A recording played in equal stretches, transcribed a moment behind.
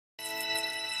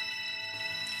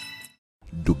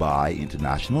Dubai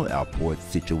International Airport,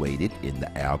 situated in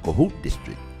the Al Qahut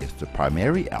district, is the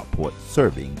primary airport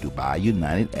serving Dubai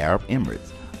United Arab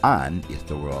Emirates and is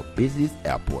the world's busiest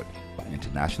airport by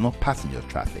international passenger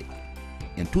traffic.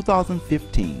 In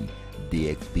 2015,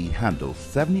 DXB handled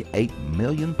 78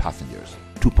 million passengers,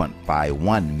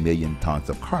 2.51 million tons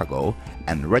of cargo,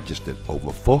 and registered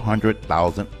over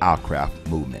 400,000 aircraft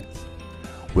movements.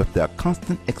 With their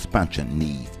constant expansion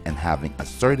needs and having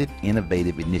asserted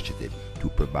innovative initiatives to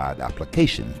provide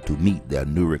applications to meet their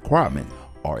new requirements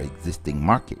or existing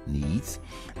market needs,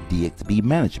 DXB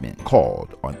management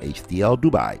called on HDL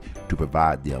Dubai to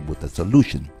provide them with a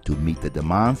solution to meet the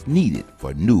demands needed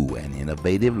for new and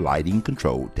innovative lighting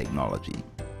control technology.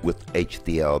 With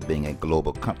HDL being a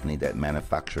global company that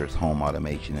manufactures home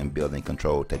automation and building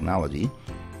control technology,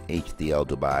 HDL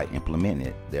Dubai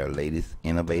implemented their latest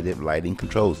innovative lighting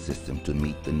control system to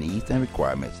meet the needs and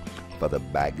requirements for the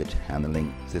baggage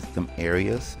handling system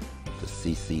areas, the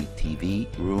CCTV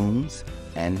rooms,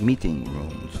 and meeting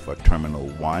rooms for Terminal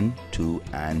 1, 2,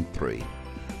 and 3.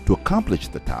 To accomplish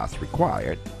the tasks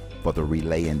required for the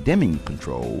relay and dimming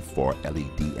control for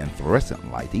LED and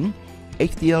fluorescent lighting,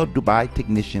 HDL Dubai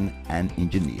technicians and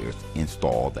engineers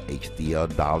installed the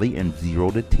HDL Dolly and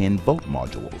 0 to 10 volt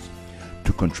modules.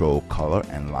 To control color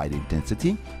and light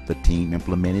intensity, the team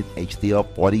implemented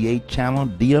HDL 48-channel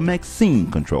DMX scene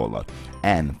controller,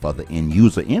 and for the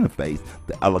end-user interface,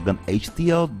 the elegant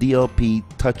HDL DLP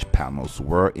touch panels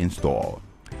were installed.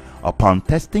 Upon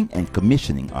testing and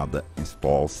commissioning of the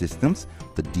installed systems,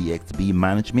 the DXB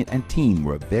management and team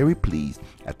were very pleased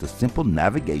at the simple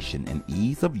navigation and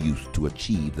ease of use to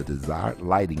achieve the desired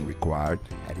lighting required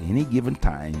at any given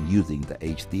time using the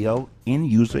HDL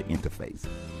end-user interface.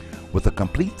 With a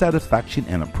complete satisfaction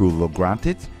and approval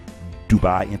granted,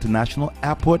 Dubai International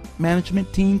Airport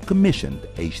Management Team commissioned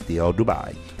HDL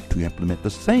Dubai to implement the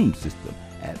same system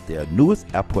at their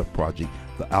newest airport project,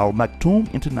 the Al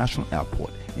Maktoum International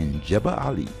Airport in Jebel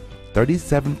Ali,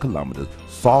 37 kilometers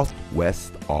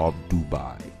southwest of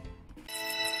Dubai.